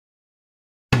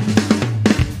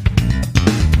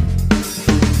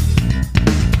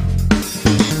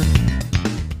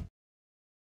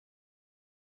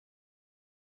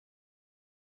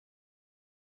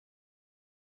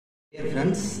Dear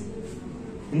friends,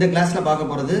 in the class la paaka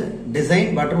poradhu design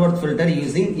Butterworth filter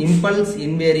using impulse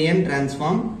invariant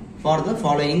transform for the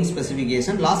following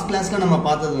specification. Last class la nama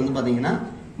paathathu vandu pathina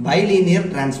bilinear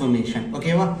transformation.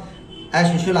 Okay va? As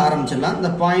usual ஆரம்பிச்சிடலாம்.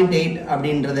 இந்த 0.8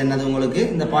 அப்படின்றது என்னது உங்களுக்கு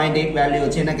இந்த 0.8 value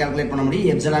வச்சு என்ன calculate பண்ண முடியும்,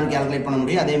 எப்சிலான் கால்குலேட் பண்ண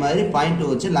முடியும். அதே மாதிரி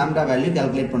 0.2 வச்சு லாம்டா வேல்யூ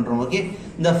கால்குலேட் பண்றோம். ஓகே,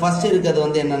 இந்த ஃபர்ஸ்ட் இருக்கிறது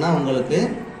வந்து என்னன்னா உங்களுக்கு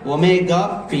ஒமேகா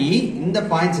பி, இந்த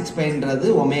 0.65ன்றது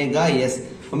omega S.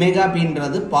 Omega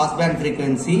பின்றது pass band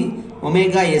frequency,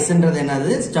 omega எஸ்ன்றது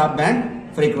என்னது stop band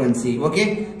frequency. Okay,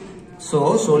 so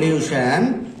solution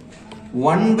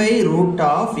 1 by root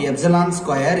of epsilon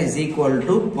square is equal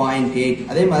to 0.8.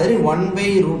 அதே மாதிரி 1 by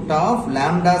root of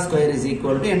lambda square is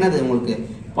equal to என்னது உங்களுக்கு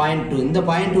 0.2. இந்த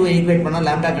 0.2 equate பண்ணா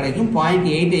lambda கிடைக்கும்,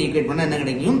 0.8 equate பண்ணா என்ன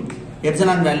கிடைக்கும்,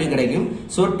 epsilon வேல்யூ கிடைக்கும்.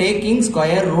 So taking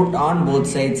square root on both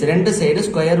sides, ரெண்டு சைடு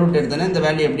ஸ்கொயர் ரூட் எடுத்தனா இந்த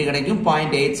வேல்யூ எப்படி கிடைக்கும்,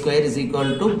 0.8 square is equal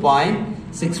to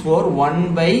 0.64 1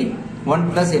 by 1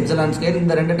 plus epsilon square.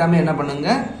 இந்த ரெண்டு டேர்ம் என்ன பண்ணுங்க,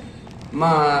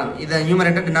 இத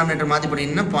நியூமரேட்டர் டினாமினேட்டர் மாத்தி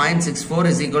போட்டீங்கன்னா 0.64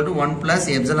 is equal to 1 plus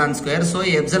epsilon square. So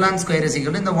epsilon square is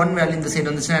equal to இந்த 1 வேல்யூ இந்த சைடு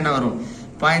வந்துச்சுனா என்ன வரும்,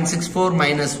 0.64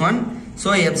 minus 1. So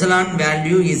epsilon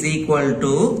value is equal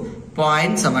to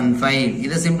 0.75.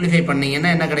 இத சிம்பிளிஃபை பண்ணீங்கன்னா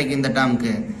என்ன கிடைக்கும், இந்த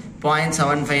டேர்ம்க்கு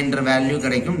 0.75 என்ற வேல்யூ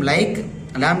கிடைக்கும். லைக்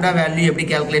lambda வேல்யூ எப்படி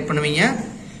கால்குலேட் பண்ணுவீங்க,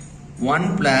 1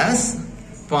 plus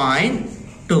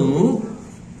 0.2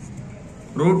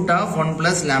 root of 1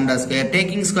 plus lambda square.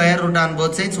 Taking square root on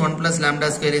both sides, 1 plus lambda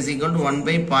square is equal to 1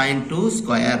 by 0.2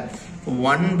 square.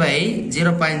 1 by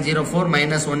 0.04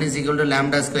 minus 1 is equal to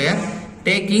lambda square.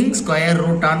 Taking square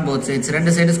root on both sides,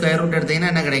 ரெண்டு side square root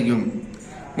எடுத்தீங்கன்னா என்ன கிடைக்கும்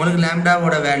உங்களுக்கு,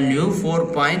 லாம்டாவோட value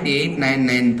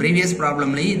 4.899. Previous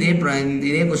ப்ராப்ளம்ல இதே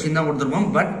question தான் கொடுத்திருப்போம்.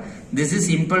 But this is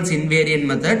impulse invariant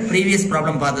method. previous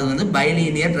problem பார்த்தது வந்து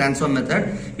bilinear transform method.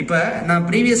 இப்போ நான்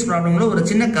previous problemல ஒரு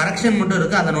சின்ன கரெக்ஷன் மட்டும்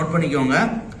இருக்கு, அதை நோட் பண்ணிக்கோங்க.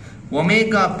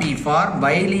 Omega p for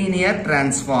bilinear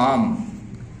transform,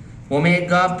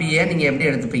 omega p நீங்க எப்படி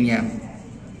எடுத்துப்பீங்க,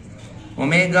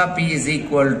 omega p is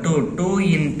equal to 2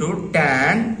 into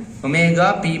tan omega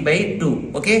p by 2.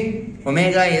 okay,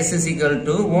 omega s is equal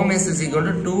to s is equal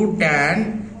to 2 tan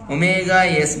omega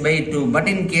s by 2. but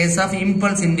in case of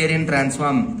impulse invariant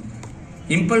transform,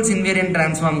 impulse invariant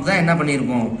transform தான் என்ன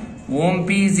பண்ணிருக்கோம், ohm p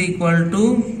is equal to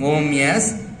ohm s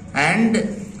and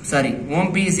ohm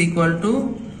p is equal to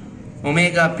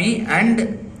omega p and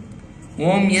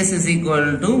ohm s is equal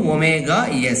to omega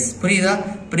s. புரியுதா?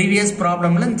 previous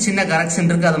problemல சின்ன correction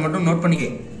இருக்கு, அதை மட்டும் note பண்ணிக்க.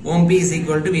 ohm p is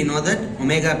equal to, we know that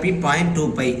omega p 0.2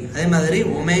 pi. அதே மாதிரி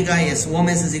omega s, ohm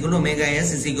s is equal to omega s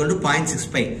is equal to 0.6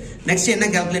 pi. next என்ன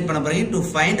calculate பண்ண போறீங்க, to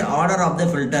find order of the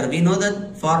filter. we know that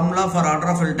formula for order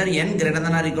of filter, n greater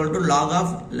than or equal to log of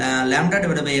lambda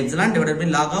divided by epsilon divided by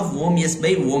log of ohm s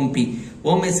by ohm p.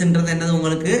 ohm s ன்றது என்னது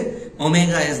உங்களுக்கு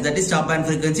omega s, that is stop band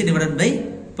frequency divided by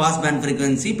pass band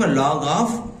frequency. இப்ப log of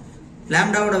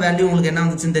lambda ஓட value உங்களுக்கு என்ன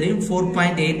வந்துச்சுன்னு தெரியும்,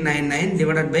 4.899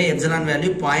 divided by epsilon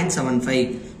value 0.75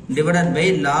 divided by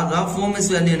log of ohm s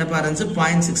value என்ன பாருங்க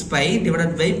 0.6 pi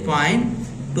divided by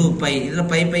 0.2 pi. இதுல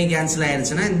pi pi cancel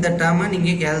ஆயிருச்சுனா இந்த டேர்மை நீங்க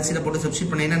கால்குலேஷன்ல போட்டு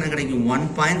சப்ஸ்டிட்யூட் பண்ணீங்கன்னா என்ன கிடைக்கும்,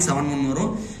 1.71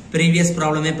 வரும். previous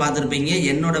problemமே பார்த்திருப்பீங்க,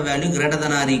 n ஓட value greater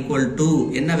than or equal to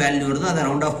என்ன வேல்யூ வருதோ அதை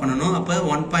ரவுண்ட் ஆஃப் பண்ணனும். அப்ப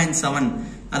 1.7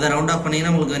 அதை ரவுண்ட் ஆஃப்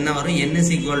பண்ணீங்கன்னா உங்களுக்கு என்ன வரும், n is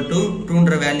equal to 2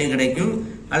 ன்ற வேல்யூ கிடைக்கும்.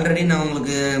 ஆல்ரெடி நான்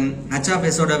உங்களுக்கு h of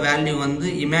s ஓட வேல்யூ வந்து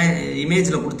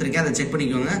இமேஜ்ல கொடுத்திருக்கேன், அதை செக்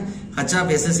பண்ணிக்கோங்க. h of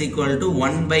s is equal to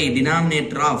 1 by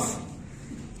denominator of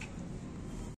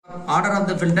order of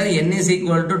the filter n is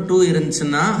equal to 2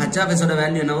 இருந்துச்சுன்னா h of s ஓட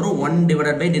வேல்யூ என்ன வரும், 1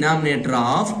 divided by denominator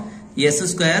of s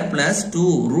square plus 2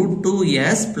 root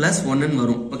 2s plus 1 ன்னு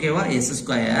வரும். ஓகேவா, s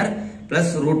square plus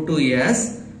root 2s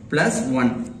plus 1.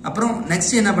 அப்புறம்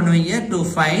next என்ன பண்ணுவீங்க, to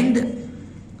find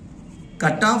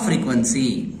cut off frequency.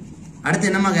 அடுத்து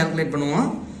என்னமா கால்குலேட் பண்ணுவோம்,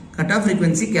 கட் ஆஃப்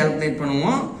frequency கால்குலேட்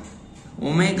பண்ணுவோம்.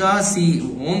 Omega c,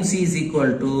 ohm c is equal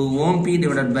to ohm p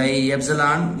divided by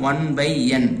epsilon 1 by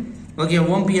n. Okay,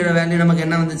 ohm p ஓட value நமக்கு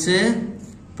என்ன வந்துச்சு,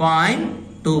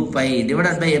 0.2 pi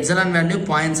divided by epsilon value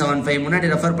 0.75. முன்னாடி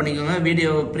refer பண்ணிக்கோங்க,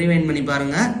 வீடியோ ப்ரீவைண்ட் பண்ணி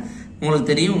பாருங்க, உங்களுக்கு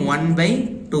தெரியும் 1 by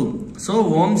 2. so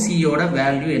ohm c ஓட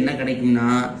வேல்யூ என்ன கிடைக்கும்னா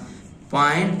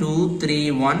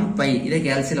 0.231 pi. இதை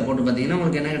கால்குலேஷன்ல போட்டு பாத்தீங்கன்னா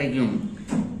உங்களுக்கு என்ன கிடைக்கும்,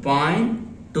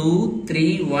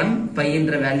 0.231 pi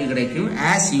என்ற வேல்யூ கிடைக்கும்.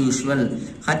 as usual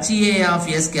ha of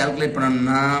s calculate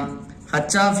பண்ணனும்னா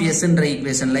h of s என்ற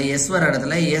ஈக்குவேஷன்ல s வர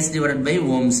இடத்துல s divided by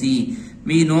ohm c.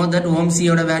 we know that ohm c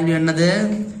ஓட வேல்யூ என்னது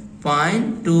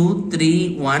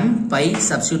 0.231 pi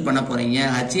சப்ஸ்டிட்யூட் பண்ண போறீங்க.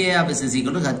 ha of s is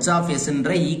equal to h of s என்ற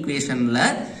ஈக்குவேஷன்ல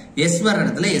s வர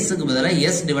இடத்துல s க்கு பதிலா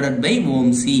s divided by ohm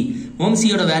c. ohm c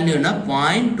ஓட வேல்யூ என்ன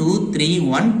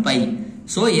 0.231 pi.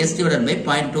 so s divided by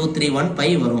 0.231 pi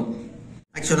வரும்.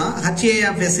 Actually, HA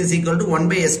of S is equal to 1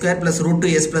 by S square plus root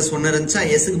 2 S plus 1 இருந்துச்சா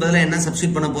Sக்கு பதிலா என்ன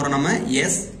சப்ஸ்டிட்யூட் பண்ண போறோம் நம்ம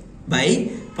S by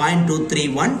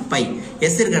 0.231 pi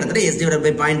S இருக்க இடத்துல S divided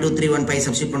by 0.231 pi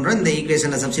substitute பண்றோம் இந்த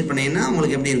ஈக்குவேஷன்ல சப்ஸ்டிட்யூட் பண்ணீங்கன்னா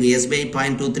உங்களுக்கு எப்படி இருக்கு S by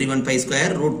 0.231 pi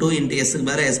square root 2 into S க்கு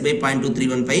பதிலா S by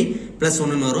 0.231 pi plus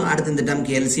 1 ன்னு வரும் அடுத்து இந்த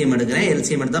டேர்ம்க்கு LCM எடுக்கிறேன்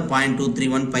LCM எடுத்தா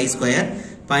 0.231 pi square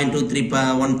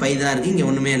 0.231 pi தான் இருக்கு இங்க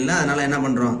ஒண்ணுமே இல்ல அதனால என்ன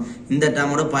பண்றோம் இந்த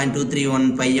டேர்மோட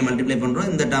 0.231 pi மல்டிப்ளை பண்றோம்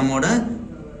இந்த டேர்மோட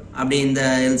அப்படி இந்த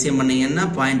LCM பண்ணீங்கன்னா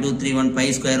 0.231 pi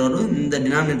square வரும் இந்த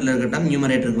டினாமினேட்டர்ல இருக்க டேர்ம்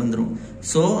நியூமரேட்டருக்கு வந்துரும்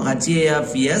so HA of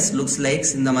S looks like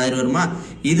இந்த மாதிரி வருமா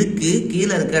இதுக்கு கீழ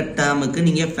இருக்க டேர்முக்கு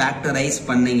நீங்க ஃபேக்டரைஸ்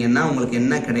பண்ணீங்கன்னா உங்களுக்கு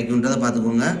என்ன கிடைக்கும்ன்றத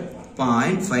பாத்துக்கோங்க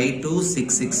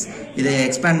 0.5266 இதை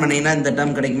எக்ஸ்பேண்ட் பண்ணீங்கன்னா இந்த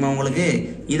டேர்ம் கிடைக்குமா உங்களுக்கு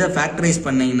இத ஃபேக்டரைஸ்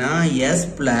பண்ணீங்கன்னா S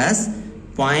plus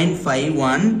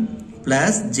 0.51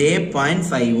 plus J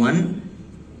 0.51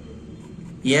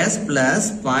 S plus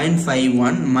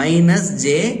 0.51 minus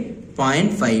J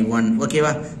 0.51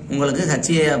 ஓகேவா உங்களுக்கு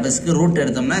HA of S க்கு ரூட்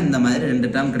எடுத்தோம்னா இந்த மாதிரி ரெண்டு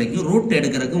டேர்ம் கிடைக்கும் ரூட்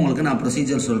எடுக்கிறதுக்கு உங்களுக்கு நான்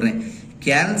ப்ரொசீஜர் சொல்றேன்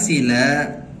கால்சில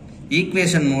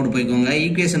ஈக்குவேஷன் மோட் போய்க்கோங்க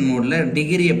ஈக்குவேஷன் மோட்ல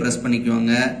டிகிரியை பிரஸ்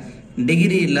பண்ணிக்கோங்க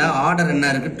டிகிரில ஆர்டர் என்ன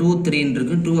இருக்கு 2 3 ன்னு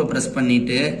இருக்கு 2 பிரஸ்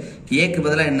பண்ணிட்டு A க்கு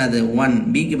பதிலா என்னது 1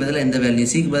 B க்கு பதிலா இந்த வேல்யூ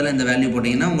C க்கு பதிலா இந்த வேல்யூ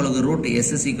போட்டீங்கன்னா உங்களுக்கு root S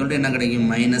is equal to என்ன கிடைக்கும்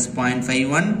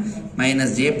 -0.51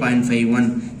 minus J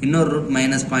 0.51 இன்னொரு ரூட்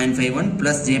 -0.51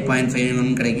 plus J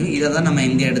 0.51 கிடைக்கும் இத தான் நம்ம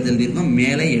எங்க எடுத்து எழுதிருக்கோம்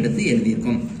மேலே எடுத்து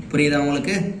எழுதிருக்கோம் புரியுதா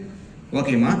உங்களுக்கு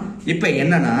ஓகேமா இப்போ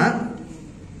என்னன்னா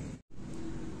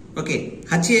Okay,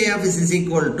 HA of S is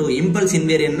equal to impulse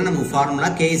invariant நம்ம formula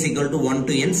K is equal to 1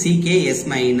 to N CK S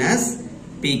minus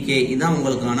PK இதான்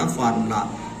உங்களுக்கான formula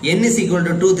N is equal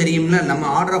to 2 தெரியும்ல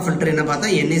நம்ம ஆர்டர் ஆஃப் ஃபில்டர் என்ன பார்த்தா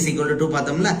N is equal to 2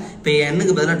 பார்த்தோம்ல இப்போ N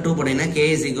க்கு பதிலா 2 போட்டீங்கன்னா K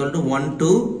is equal to 1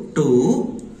 to 2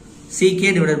 CK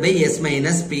divided by S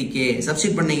minus PK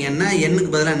substitute பண்ணீங்கன்னா N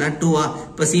க்கு பதிலா என்ன 2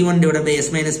 இப்போ C1 divided by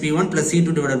S minus P1 plus C2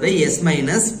 divided by S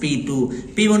minus P2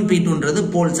 P1 P2ன்றது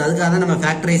poles அதுக்காக தான் நம்ம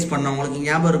ஃபேக்டரைஸ் பண்ணோம் உங்களுக்கு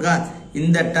ஞாபகம் இருக்கா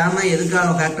இந்த டேர்மை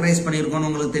எதுக்காக ஃபேக்டரைஸ் பண்ணிருக்கோம்னு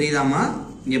உங்களுக்கு தெரியுதாமா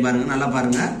இங்க பாருங்க நல்லா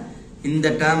பாருங்க இந்த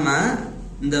டேர்மை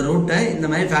இந்த ரூட்டை இந்த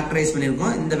மாதிரி ஃபேக்டரைஸ்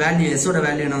பண்ணிருக்கோம் இந்த வேல்யூ S ஓட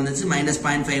வேல்யூ என்ன வந்துச்சு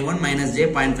 -0.51 J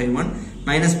 0.51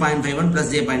 -0.51 plus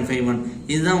J 0.51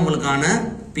 இதுதான் உங்களுக்கான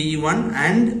P1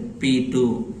 and P2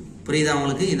 புரியுதா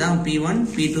உங்களுக்கு இதான் P1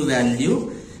 P2 வேல்யூ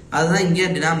அதுதான் இங்க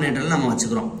டினாமினேட்டர்ல நம்ம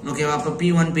வச்சுக்கிறோம் ஓகேவா அப்ப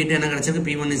P1 P2 என்ன கிடைச்சிருக்கு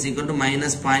P1 is equal to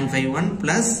 -0.51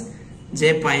 plus J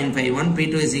 0.51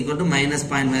 P2 is equal to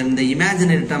 -0.5 இந்த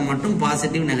இமேஜினரி டேர்ம் மட்டும்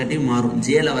பாசிட்டிவ் நெகட்டிவ் மாறும்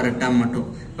J ல வர டேர்ம் மட்டும்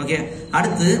ஓகே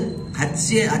அடுத்து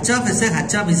H of S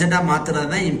H of Z மாத்துறது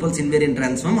தான் impulse invariant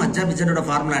transform H of Z ஓட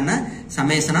ஃபார்முலா என்ன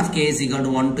summation of K is equal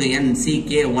to 1 to N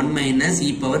CK 1 minus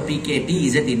e power PKT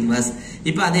Z inverse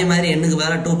இப்போ அதே மாதிரி n க்கு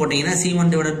பதிலா 2 போட்டீங்கன்னா C1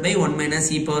 divided by 1 minus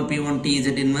e power P1T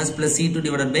Z inverse plus C2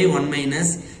 divided by 1 minus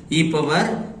e power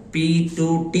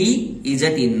P2T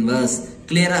Z inverse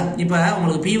கிளியரா இப்போ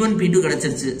உங்களுக்கு P1 P2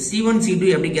 கிடைச்சிருச்சு C1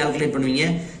 C2 எப்படி கால்குலேட் பண்ணுவீங்க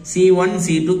C1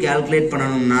 C2 கால்குலேட்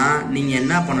பண்ணனும்னா நீங்க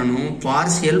என்ன பண்ணனும்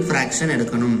பார்ஷியல் ஃபிராக்ஷன்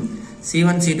எடுக்கணும்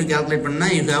C1 C2 கால்குலேட் பண்ணா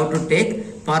you have to take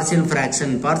partial fraction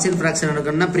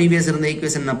எடுக்கணும்னா previous இருந்த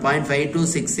equation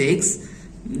 0.5266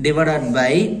 divided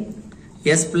by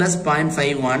S plus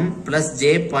 0.51 plus J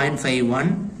 0.51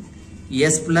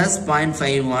 S plus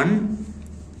 0.51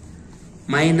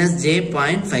 minus J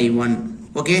 0.51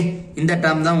 okay இந்த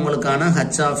டேர்ம் தான் உங்களுக்கான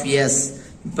H of S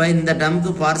இப்போ இந்த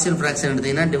டேர்முக்கு பார்ஷியல் ஃபிராக்ஷன்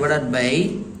எடுத்தீங்கன்னா divided by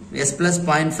S plus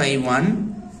 0.51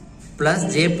 plus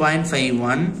J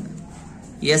 0.51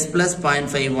 S plus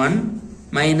 0.51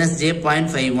 minus J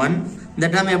 0.51 இந்த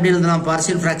term எப்படி எழுதலாம்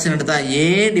பார்ஷியல் ஃபிராக்ஷன் எடுத்தா A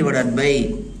divided by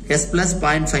S plus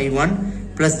 0.51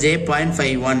 plus J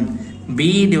 0.51 B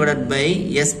divided by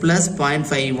S plus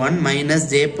 0.51 minus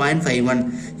J 0.51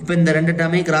 இப்போ இந்த ரெண்டு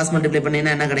டேர்மை கிராஸ் மல்டிப்ளை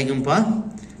பண்ணீங்கன்னா என்ன கிடைக்கும்பா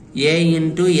A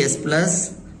into S plus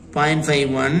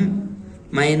 0.51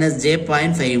 minus J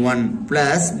 0.51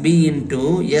 plus B into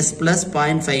S plus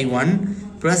 0.51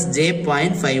 plus J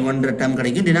 0.51 term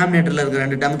கிடைக்கும் டினாமினேட்டர்ல இருக்க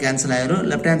ரெண்டு டேர்ம் கேன்சல் ஆயிரும்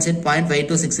லெஃப்ட் ஹேண்ட் சைடு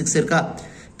 0.5266 இருக்கா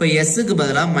இப்போ S க்கு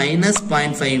பதிலா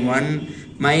 -0.51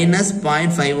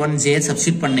 -0.51 J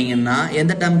சப்ஸ்டிட்யூட் பண்ணீங்கன்னா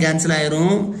எந்த டேர்ம் கேன்சல்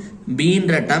ஆயிரும் B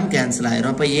ன்ற டேர்ம் கேன்சல்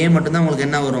ஆயிரும் அப்ப A மட்டும் தான் உங்களுக்கு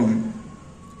என்ன வரும்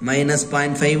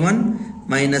 -0.51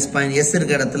 S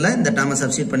இருக்க இடத்துல இந்த டேர்மை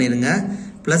சப்ஸ்டிட்யூட் பண்ணிருங்க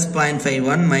plus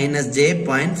 0.51 minus J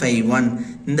 0.51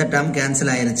 இந்த term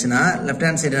cancel ஆயிருச்சுனா left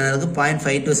hand side என்ன இருக்கு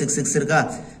 0.5266 இருக்கா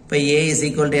இப்போ A is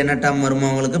equal to என்ன டேர்ம் வருமா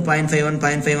உங்களுக்கு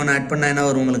 0.51 ஆட் பண்ணா என்ன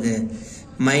வரும் உங்களுக்கு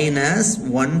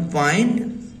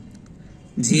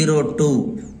 -1.02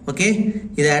 ஓகே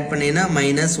இத ஆட் பண்ணீனா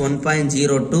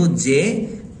 -1.02 J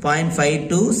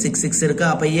 0.5266 இருக்கா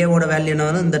அப்ப A ஓட வேல்யூ என்ன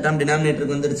வரும் இந்த term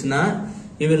டினாமினேட்டருக்கு வந்துருச்சுனா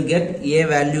you will get A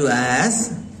value as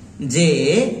J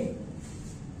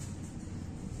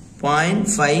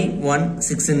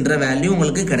 0.516 என்ற வேல்யூ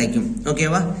உங்களுக்கு கிடைக்கும்.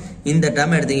 ஓகேவா? இந்த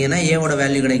டேர்ம் எடுத்தீங்கன்னா a ஓட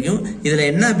வேல்யூ கிடைக்கும். இதுல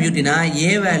என்ன பியூட்டினா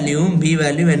a வேல்யூவும் b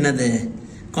வேல்யூ என்னது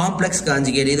காம்ப்ளெக்ஸ்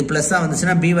கான்ஜுகேட். இது பிளஸ்ஸா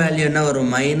வந்துச்சுன்னா b வேல்யூ என்ன வரும்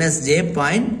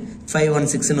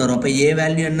 -j.516 ன்னு வரும். அப்ப a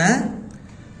வேல்யூ என்ன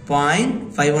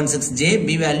 0.516j, b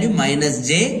வேல்யூ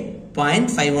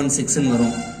 -j.516 ன்னு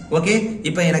வரும். ஓகே,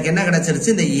 இப்போ எனக்கு என்ன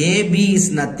கிடைச்சிருச்சு இந்த AB is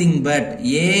nothing but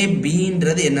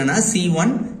ABன்றது என்னன்னா C1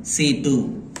 C2.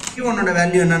 P1 ஓட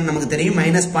வேல்யூ என்னன்னு நமக்கு தெரியும்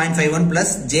 -0.51 plus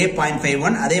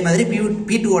j.51. அதே மாதிரி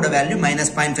P2 ஓட வேல்யூ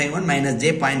 -0.51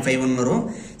 -j.51 வரும்.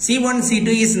 C1 C2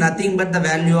 is nothing but the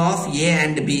value of A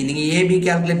and B. நீங்க AB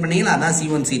கால்குலேட் பண்ணீங்களா அதான்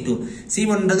C1 C2.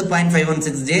 C1ன்றது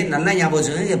 0.516j. நல்லா ஞாபகம்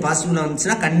வச்சுக்கோங்க. பாசிட்டிவ்ல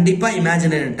வந்துச்சுன்னா கண்டிப்பா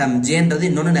இமேஜினரி டேர்ம் jன்றது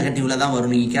இன்னொரு நெகட்டிவ்ல தான்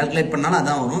வரும். நீங்க கால்குலேட் பண்ணாலும்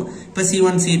அதான் வரும். இப்போ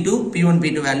C1 C2 P1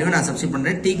 P2 value நான் சப்ஸ்டிட்யூட்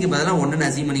பண்றேன். t க்கு பதிலா 1 ன்னு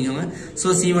அஸ்யூம் பண்ணிக்கோங்க. So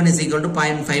C1 is equal to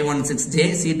 0.516j,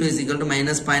 C2 is equal to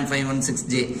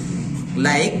 -0.516j.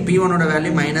 Like P1 ஓட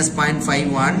value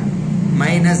 -0.51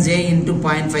 j into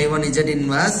 0.51 z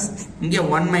inverse. இங்க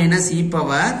 1 minus e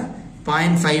power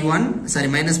 0.51 sorry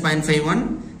 -0.51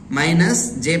 minus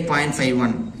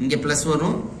j.51. இங்க plus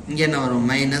வரும், இங்க என்ன வரும்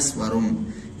minus வரும்.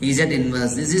 z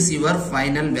inverse. This is your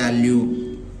final value.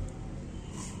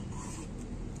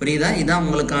 புரியுதா? இதான்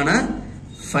உங்களுக்கான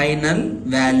final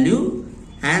value.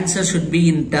 Answer should be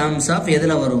in terms of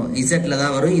எதுல வரும் z ல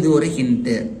தான் வரும். இது ஒரு hint.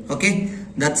 Okay,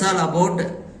 that's all about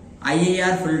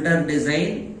IIR filter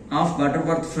design of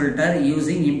Butterworth filter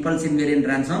using impulse invariant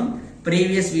transform.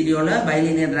 Previous videoல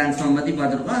bilinear transform பத்தி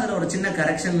பார்த்திருக்கோம். அதுல ஒரு சின்ன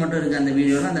கரெக்ஷன் மட்டும் இருக்கு அந்த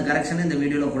வீடியோல. அந்த கரெக்ஷன் இந்த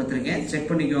வீடியோல கொடுத்திருக்கேன். செக்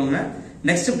பண்ணிக்கோங்க.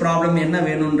 நெக்ஸ்ட் ப்ராப்ளம் என்ன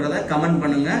வேணும்ன்றத கமெண்ட்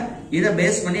பண்ணுங்க. இத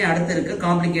பேஸ் பண்ணி அடுத்து இருக்க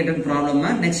காம்ப்ளிகேட்டட்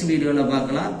ப்ராப்ளம் நெக்ஸ்ட் வீடியோல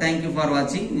பார்க்கலாம். Thank you for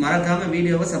watching. மறக்காம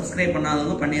வீடியோவை சப்ஸ்கிரைப்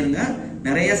பண்ணாதவங்க பண்ணிருங்க.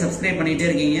 நிறைய சப்ஸ்கிரைப் பண்ணிட்டே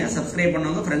இருக்கீங்க. சப்ஸ்கிரைப்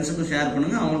பண்ணவங்க ஃப்ரெண்ட்ஸுக்கு ஷேர்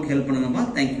பண்ணுங்க. அவங்களுக்கு ஹெல்ப் பண்ணுங்கப்பா.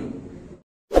 Thank you.